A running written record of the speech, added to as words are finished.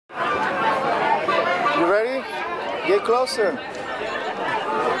Get closer.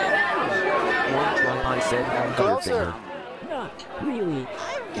 I said I'm Closer. Not really.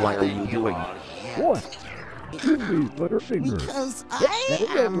 What are you doing? What? Give me Butterfinger. Because I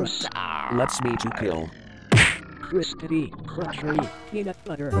am Let's me to kill. Crispy, crunchy, peanut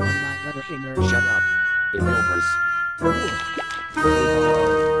butter on my Butterfinger. Shut up. Enormous. What are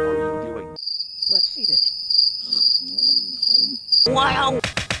you doing? Let's eat it. wow.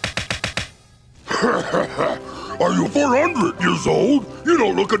 Are you 400 years old? You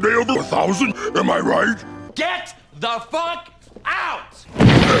don't look a day over 1,000, am I right? Get the fuck out!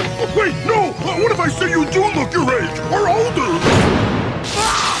 Wait, no! What if I say you do look your age, or older?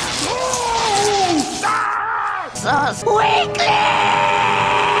 Sus weakly!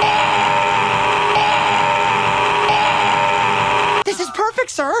 This is perfect,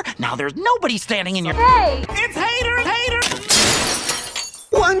 sir. Now there's nobody standing in your— Hey! It's Hater!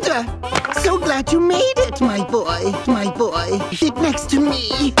 Wonder! So glad you made it, my boy. My boy. Sit next to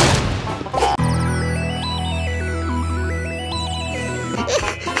me.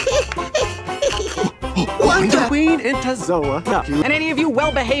 Wonder! Queen into Zoa. And any of you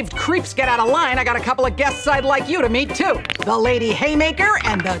well-behaved creeps get out of line, I got a couple of guests I'd like you to meet, too. The Lady Haymaker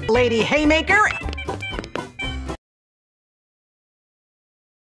and the Lady Haymaker.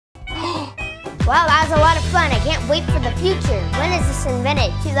 Well, that was a lot of fun. I can't wait for the future. When is this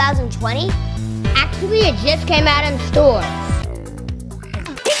invented? 2020? Actually, it just came out in stores.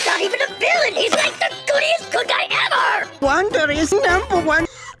 He's not even a villain! He's like the goodiest good guy ever! Wonder is #1.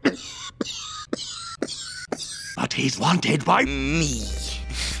 But he's wanted by Me.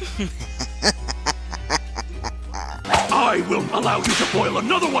 I will allow you to boil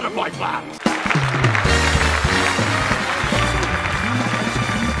another one of my plans.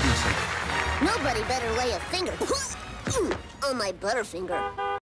 Nobody better lay a finger on my Butterfinger.